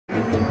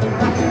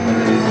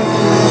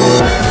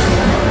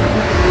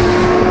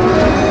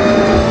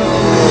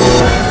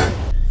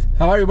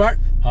How are you, Bart?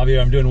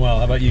 Javier, I'm doing well.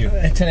 How about you?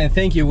 Excellent,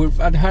 thank you. We're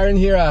Bart Herring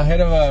here,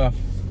 head of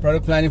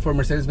product planning for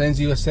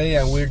Mercedes-Benz USA,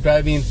 and we're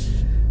driving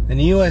the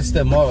newest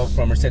model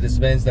from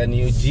Mercedes-Benz, the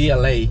new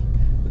GLA.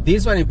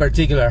 This one in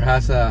particular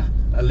has a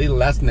little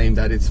last name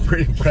that it's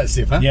pretty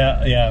impressive, huh?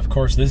 Yeah, of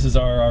course. This is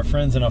our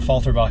friends in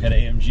Falterbach at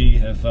AMG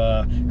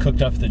have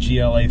cooked up the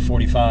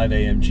GLA-45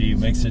 AMG.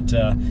 Makes it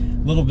a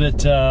little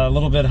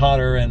bit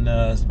hotter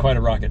and quite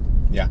a rocket.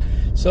 Yeah.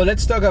 So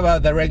let's talk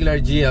about the regular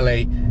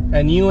GLA,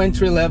 a new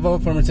entry level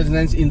for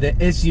Mercedes-Benz in the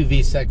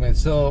SUV segment.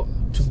 So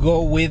to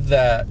go with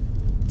the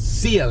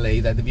CLA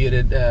that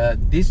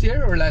debuted this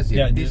year or last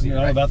year? Yeah, this year,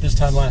 right? About this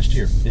time last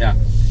year. Yeah.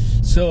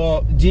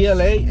 So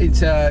GLA,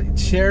 it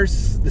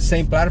shares the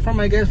same platform,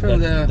 I guess, from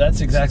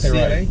that's exactly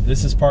CLA? right.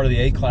 This is part of the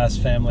A-Class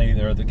family,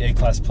 or the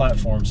A-Class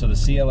platform. So the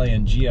CLA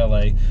and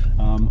GLA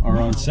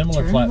are on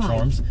similar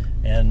platforms,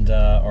 and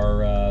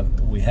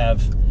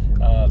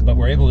but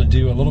we're able to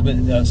do a little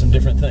bit some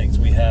different things.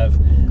 We have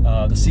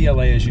the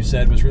CLA, as you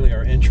said, was really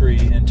our entry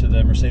into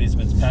the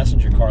Mercedes-Benz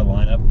passenger car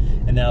lineup,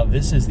 and now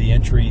this is the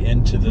entry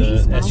into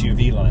the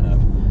SUV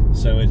lineup.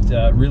 So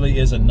it really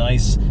is a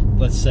nice,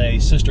 let's say,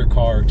 sister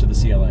car to the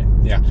CLA.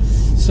 Yeah.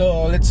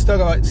 So let's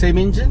talk about same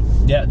engine.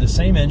 Yeah, the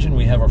same engine.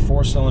 We have our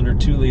 4-cylinder,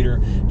 2-liter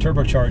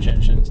turbocharged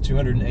engines,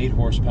 208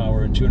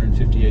 horsepower and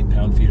 258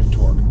 pound-feet of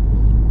torque.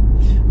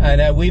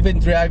 And we've been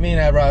driving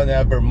around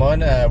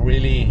Vermont,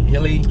 really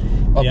hilly,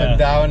 up and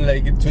down,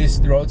 like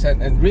twist roads,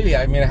 and really,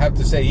 I mean, I have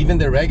to say, even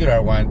the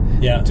regular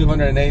one,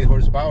 208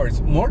 horsepower,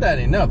 it's more than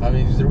enough. I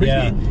mean, it's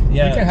really,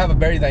 you can have a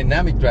very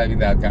dynamic driving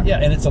that car. Yeah,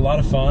 and it's a lot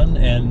of fun,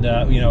 and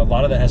you know, a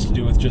lot of that has to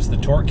do with just the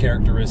torque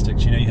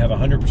characteristics. You know, you have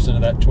 100%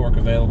 of that torque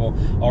available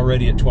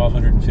already at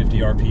 1,250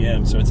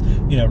 RPM, so it's,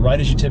 you know, right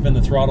as you tip in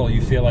the throttle,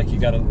 you feel like you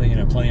got, you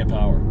know, plenty of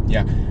power.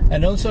 Yeah,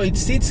 and also it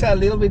sits a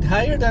little bit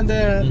higher than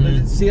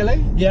the CLA.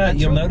 Yeah,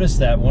 you'll notice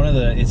that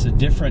it's a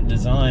different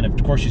design.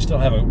 Of course, you still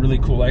have a really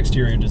cool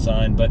exterior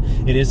design, but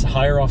it is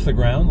higher off the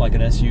ground like an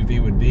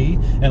SUV would be,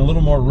 and a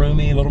little more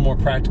roomy, a little more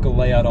practical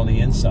layout on the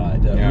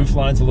inside. Roof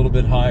line's a little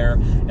bit higher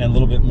and a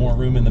little bit more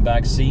room in the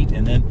back seat,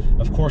 and then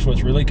of course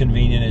what's really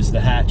convenient is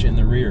the hatch in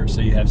the rear.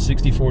 So you have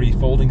 60/40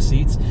 folding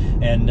seats,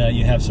 and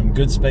you have some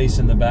good space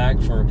in the back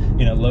for,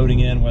 you know, loading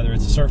in, whether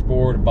it's a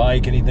surfboard, a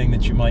bike, anything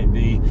that you might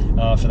be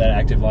for that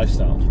active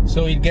lifestyle.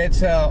 So it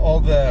gets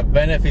all the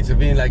benefits of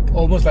being like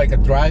almost like a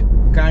drive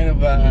kind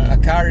of a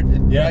car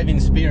driving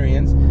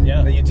experience.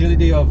 Yeah, the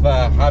utility of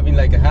having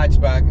like a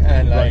hatchback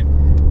and like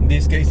in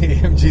this case the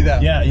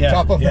AMG,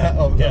 top of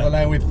the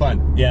line with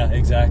fun. Yeah,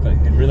 exactly.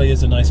 It really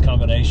is a nice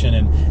combination,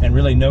 and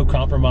really no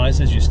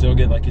compromises. You still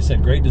get, like you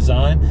said, great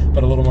design,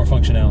 but a little more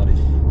functionality.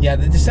 Yeah,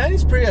 the design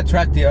is pretty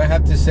attractive, I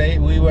have to say.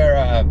 We were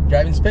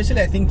driving,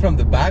 especially I think from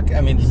the back.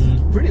 I mean, it's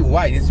pretty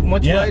wide. It's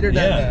much wider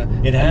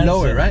than it has,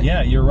 lower, right?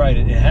 Yeah, you're right.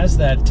 It has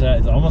that,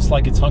 it's almost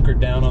like it's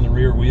hunkered down on the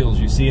rear wheels.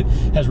 You see it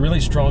has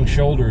really strong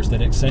shoulders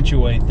that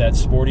accentuate that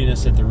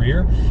sportiness at the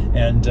rear,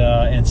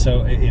 and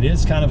so it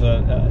is kind of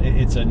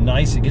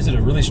it gives it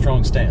a really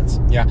strong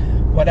stance. Yeah.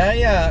 What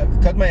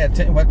caught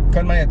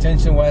my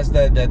attention was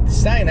that the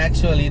design.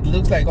 Actually, it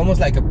looks like almost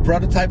like a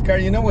prototype car.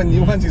 You know, when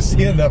you want to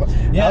see in the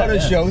auto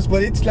shows,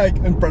 but it's like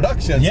in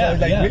production. So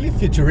it's like really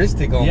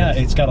futuristic almost. Yeah,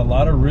 it's got a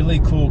lot of really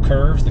cool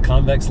curves. The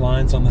convex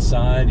lines on the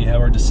side. You have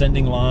our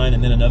descending line,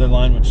 and then another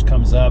line which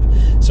comes up.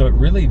 So it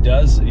really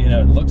does. You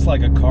know, it looks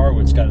like a car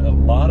which got a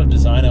lot of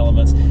design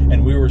elements,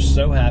 and we were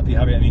so happy.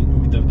 I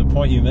mean, the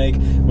point you make,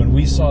 when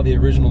we saw the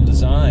original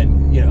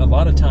design, you know, a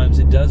lot of times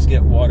it does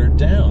get watered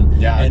down.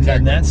 Yeah, and exactly.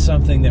 And that's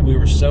something that we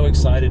were so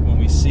excited when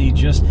we see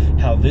just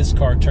how this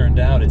car turned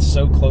out. It's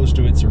so close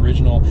to its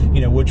original,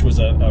 you know, which was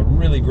a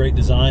really great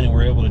design, and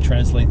we're able to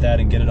translate that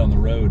and get it on the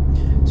road.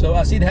 So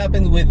as it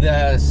happened with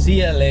the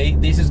CLA,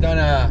 this is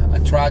gonna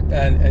attract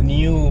a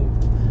new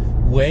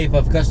wave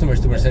of customers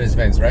to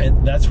Mercedes-Benz, right?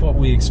 And that's what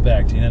we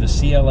expect. You know, the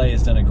CLA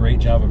has done a great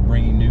job of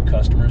bringing new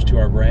customers to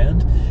our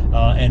brand,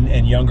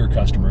 and younger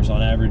customers,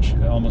 on average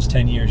almost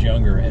 10 years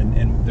younger,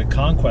 and the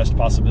conquest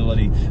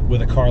possibility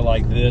with a car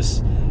like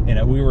this, you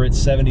know, we were at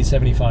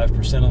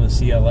 70-75% on the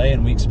CLA,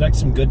 and we expect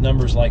some good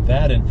numbers like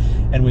that,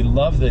 and we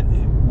love that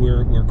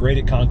we're great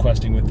at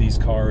conquesting with these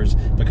cars,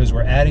 because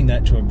we're adding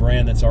that to a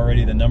brand that's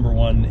already the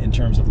 #1 in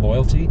terms of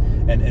loyalty,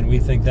 and we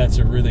think that's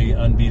a really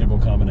unbeatable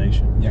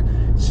combination. Yeah.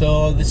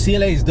 So the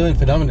CLA is doing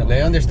phenomenally.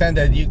 I understand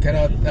that you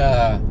cannot,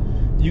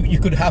 you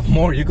could have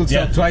more. You could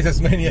sell twice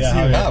as many as you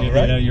have,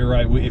 right? You know, you're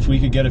right. If we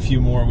could get a few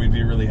more, we'd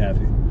be really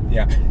happy.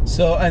 Yeah.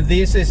 So, and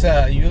this is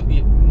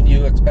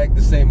you expect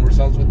the same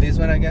results with this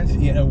one, I guess?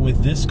 You know,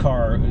 with this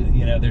car,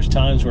 you know, there's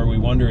times where we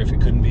wonder if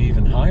it couldn't be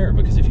even higher,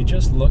 because if you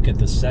just look at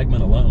the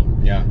segment alone,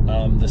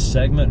 the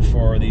segment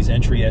for these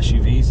entry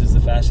SUVs is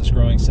the fastest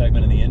growing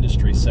segment in the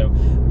industry. So,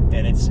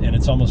 and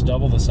it's almost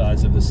double the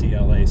size of the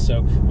CLA.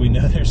 So we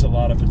know there's a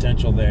lot of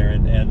potential there,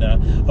 and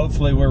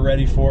hopefully we're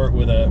ready for it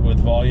with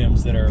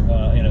volumes that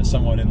are you know,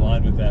 somewhat in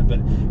line with that.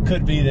 But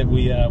could be that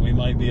we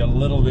might be a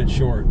little bit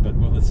short, but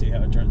let's see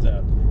how it turns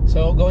out.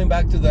 So going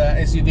back to the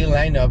SUV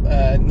lineup,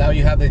 now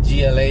you have the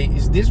GLA.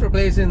 Is this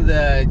replacing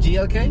the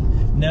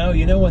GLK? No,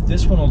 you know what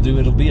this one will do?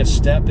 It'll be a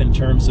step in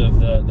terms of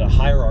the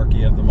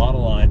hierarchy of the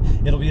model line.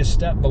 It'll be a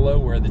step below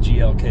where the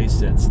GLK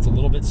sits. It's a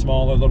little bit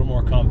smaller, a little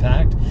more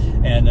compact,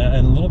 and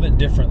a little bit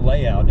different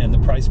layout, and the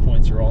price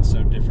points are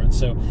also different.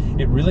 So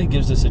it really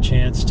gives us a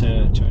chance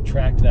to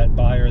attract that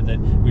buyer that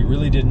we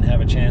really didn't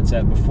have a chance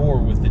at before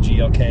with the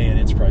GLK and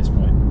its price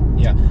point.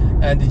 Yeah,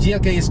 and the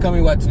GLK is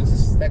coming, what, to the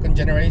second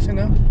generation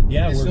now?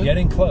 Yeah, we're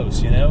getting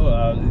close, you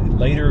know.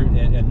 Later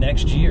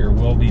next year,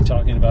 we'll be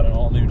talking about an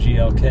all-new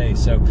GLK.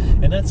 So,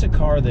 and that's a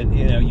car that,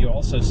 you know, you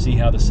also see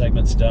how the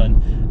segment's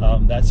done.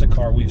 That's a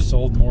car we've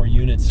sold more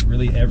units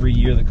really every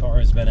year the car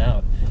has been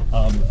out.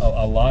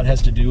 A lot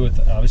has to do with,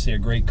 obviously, a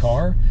great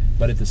car,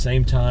 but at the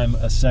same time,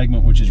 a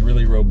segment which is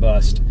really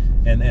robust.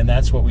 And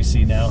that's what we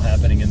see now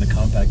happening in the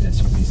compact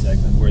SUV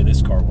segment, where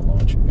this car will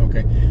launch.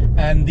 Okay.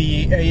 And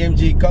the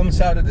AMG comes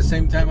out at the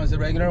same time as the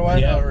regular one?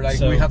 Yeah, or like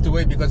we have to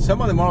wait? Because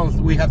some of the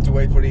models we have to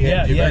wait for the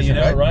AMG version,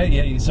 you know, right?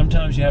 Yeah,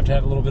 sometimes you have to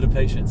have a little bit of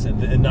patience,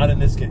 and not in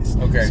this case.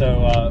 Okay.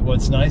 So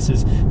what's nice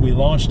is we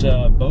launched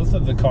both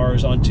of the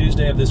cars on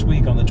Tuesday of this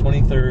week, on the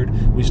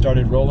 23rd. We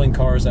started rolling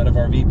cars out of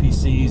our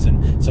VPCs,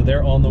 and so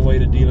they're on the way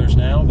to dealers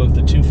now, both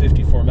the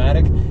 250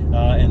 4MATIC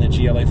and the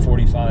GLA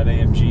 45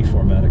 AMG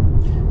 4MATIC.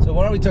 So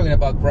what are we talking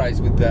about price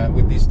with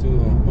these two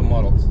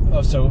models?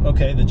 Oh, so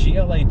okay, the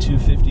GLA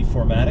 250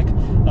 4MATIC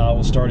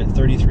will start at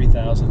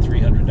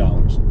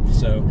 $33,300.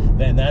 So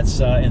then that's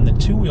and the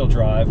two-wheel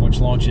drive, which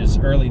launches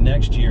early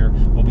next year,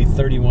 will be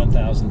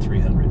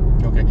 $31,300.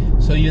 Okay,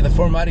 so you're the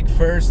 4MATIC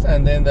first,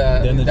 and then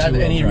the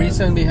any drive.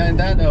 Reason behind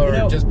that, or you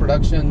know, just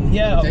production?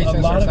 Yeah,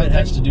 a lot of it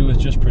has to do with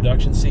just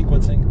production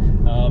sequencing,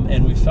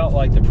 and we felt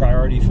like the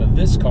priority for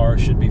this car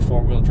should be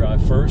four-wheel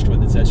drive first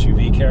with its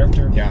SUV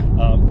character. Yeah.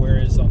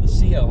 Whereas on the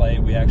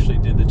CLA, we actually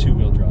did the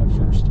two-wheel drive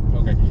first.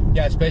 Okay.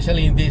 Yeah,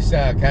 especially in this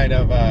kind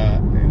of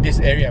in this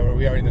area where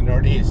we are in the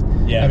Northeast.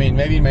 Yeah. I mean,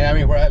 maybe in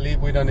Miami where I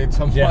live, we don't need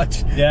so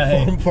much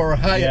for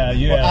high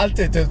for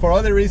altitude, for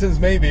other reasons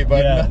maybe.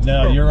 But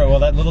no, you're right. Well,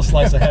 that little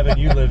slice of heaven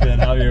you live in,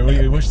 Javier,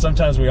 we wish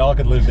sometimes we all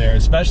could live there.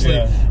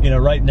 Especially, you know,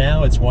 right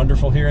now it's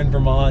wonderful here in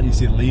Vermont. You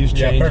see the leaves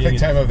changing. Perfect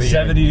time of the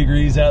 70 year.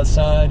 degrees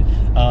outside.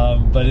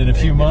 But in a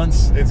few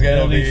months,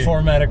 it'll be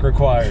 4MATIC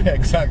required.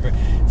 Exactly.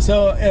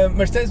 So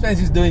Mercedes-Benz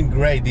is doing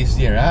great this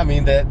year. Huh? I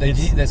mean,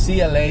 the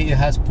CLA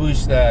has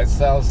pushed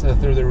sales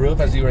through the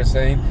roof, as you were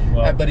saying.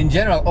 Well, but in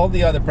general, all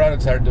the other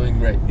products are doing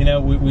great. You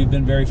know, we've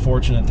been very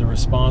fortunate. The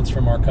response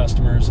from our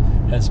customers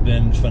has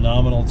been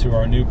phenomenal to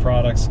our new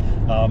products,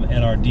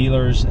 and our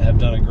dealers have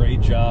done a great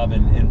job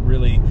in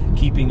really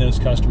keeping those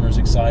customers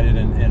excited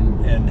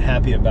and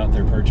happy about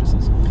their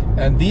purchases.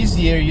 And this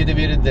year you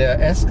debuted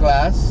the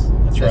S-Class,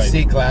 the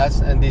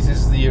C-Class, and this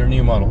is your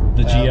new model,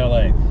 the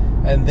GLA.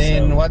 And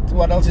then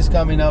what else is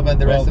coming up at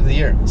the rest of the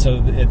year? So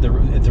at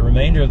the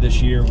remainder of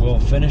this year, we'll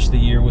finish the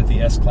year with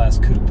the S-Class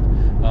Coupe.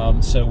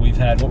 So we've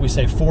had what we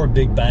say 4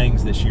 big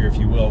bangs this year, if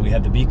you will. We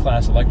had the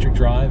B-Class electric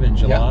drive in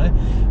July.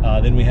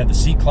 Then we had the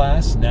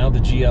C-Class, now the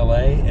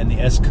GLA, and the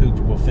S-Coupe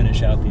will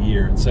finish out the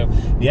year. And so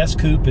the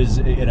S-Coupe is,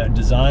 you know,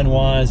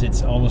 design-wise,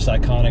 it's almost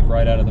iconic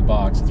right out of the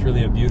box. It's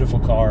really a beautiful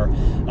car,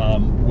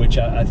 which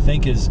I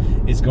think is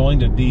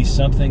going to be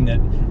something that,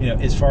 you know,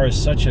 as far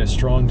as such a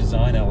strong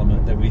design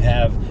element that we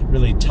have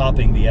really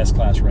topping the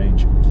S-Class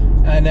range.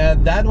 And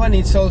that one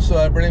is also,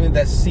 I believe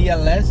the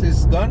CLS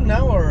is gone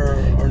now,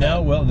 or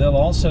no? Well,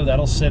 that'll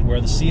sit where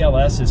the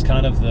CLS is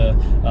kind of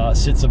the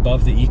sits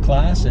above the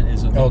E-Class and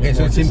is more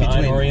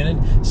design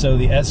oriented. So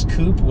the S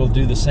Coupe will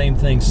do the same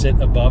thing,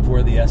 sit above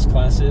where the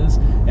S-Class is,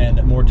 and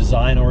a more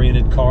design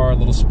oriented car, a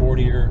little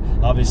sportier.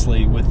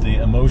 Obviously, with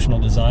the emotional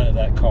design of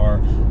that car,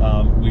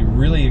 we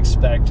really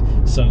expect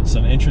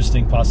some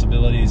interesting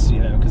possibilities. You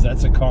know, because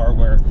that's a car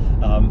where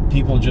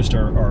people just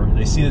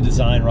they see the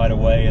design right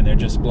away and they're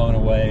just blown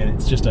away.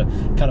 It's just a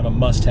kind of a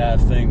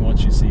must-have thing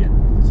once you see it.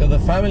 So the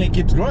family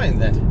keeps growing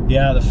then?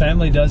 Yeah, the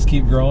family does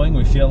keep growing.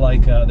 We feel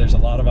like there's a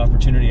lot of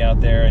opportunity out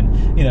there,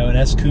 and you know, an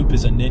S Coupe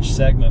is a niche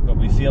segment, but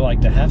we feel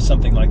like to have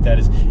something like that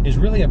is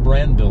really a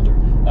brand builder.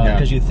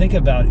 Because you think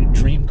about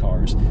dream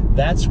cars,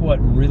 that's what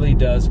really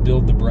does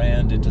build the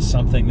brand into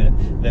something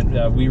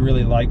that we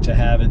really like to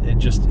have.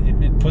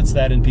 It puts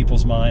that in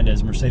people's mind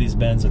as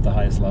Mercedes-Benz at the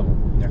highest level.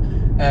 Yeah.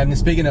 And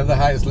speaking of the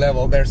highest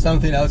level, there's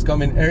something else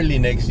coming early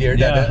next year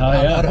that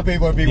a lot of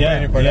people have been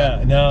waiting for.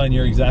 Yeah, no, and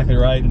you're exactly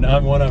right, and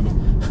I'm one of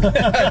them.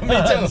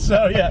 Me too.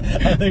 So yeah,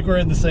 I think we're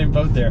in the same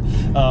boat there.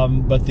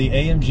 But the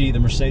AMG, the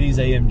Mercedes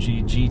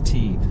AMG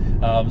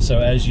GT. So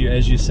as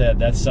you said,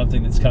 that's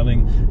something that's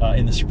coming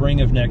in the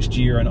spring of next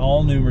year, an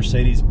all-new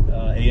Mercedes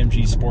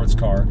AMG sports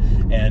car,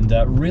 and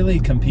really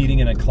competing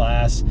in a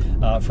class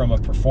from a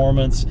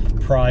performance,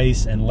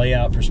 price, and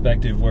layout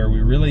perspective where we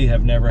really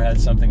have never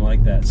had something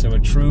like that. So a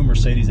true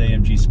Mercedes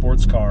AMG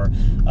sports car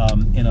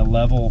in a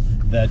level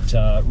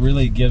that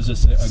really gives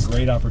us a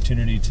great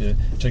opportunity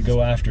to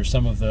go after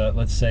some of the,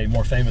 let's say,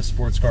 more famous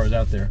sports cars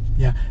out there.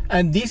 Yeah,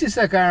 and this is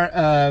a car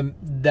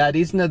that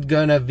is not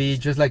gonna be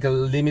just like a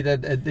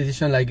limited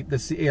edition like the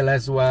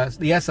CLS was,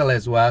 the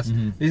SLS was.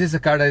 This is a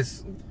car that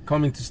is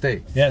coming to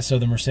stay. Yeah, so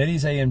the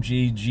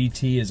Mercedes-AMG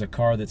GT is a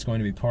car that's going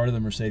to be part of the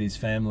Mercedes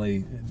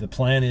family. The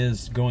plan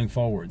is going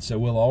forward, so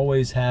we'll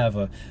always have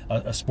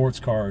a sports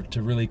car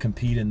to really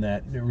compete in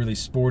that really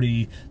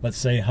sporty, let's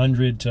say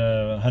 100 to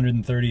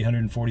 130,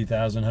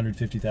 140,000,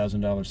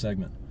 $150,000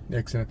 segment.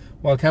 Excellent.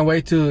 Well, can't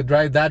wait to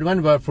drive that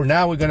one, but for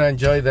now we're gonna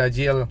enjoy the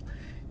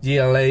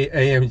GLA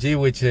AMG,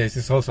 which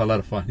is also a lot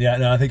of fun. Yeah,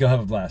 no, I think you'll have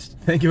a blast.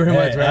 Thank you very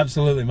much, Ray.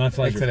 Absolutely, my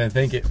pleasure. Excellent,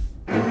 thank you.